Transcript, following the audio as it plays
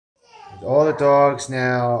All the dogs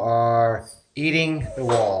now are eating the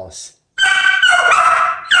walls.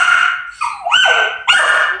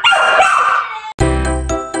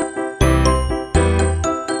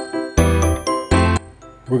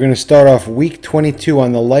 We're going to start off week 22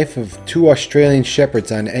 on the life of two Australian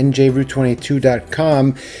Shepherds on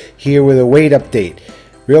njroute22.com here with a weight update.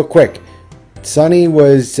 Real quick, Sonny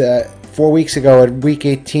was 4 weeks ago at week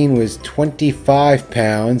 18 was 25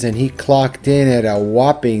 pounds and he clocked in at a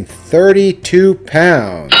whopping 32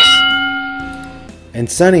 pounds.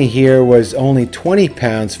 And Sonny here was only 20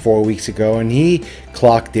 pounds 4 weeks ago and he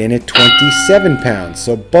clocked in at 27 pounds.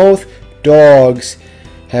 So both dogs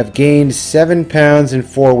have gained 7 pounds in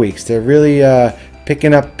 4 weeks. They're really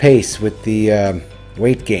picking up pace with the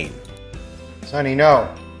weight gain. Sonny,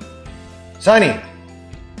 no. Sonny!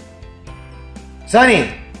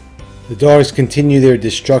 Sonny! The dogs continue their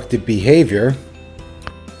destructive behavior.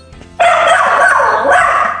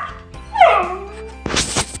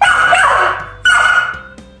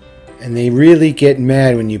 And they really get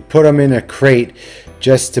mad when you put them in a crate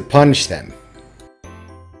just to punish them.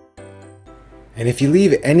 And if you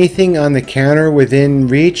leave anything on the counter within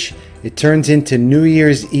reach, it turns into New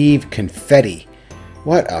Year's Eve confetti.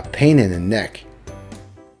 What a pain in the neck.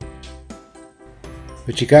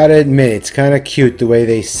 But you gotta admit, it's kind of cute the way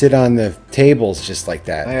they sit on the tables just like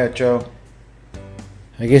that. Hi, Ocho.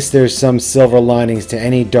 I guess there's some silver linings to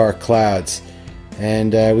any dark clouds.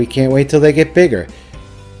 And we can't wait till they get bigger.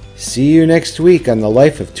 See you next week on the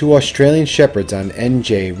life of two Australian Shepherds on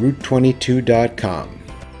njroute22.com.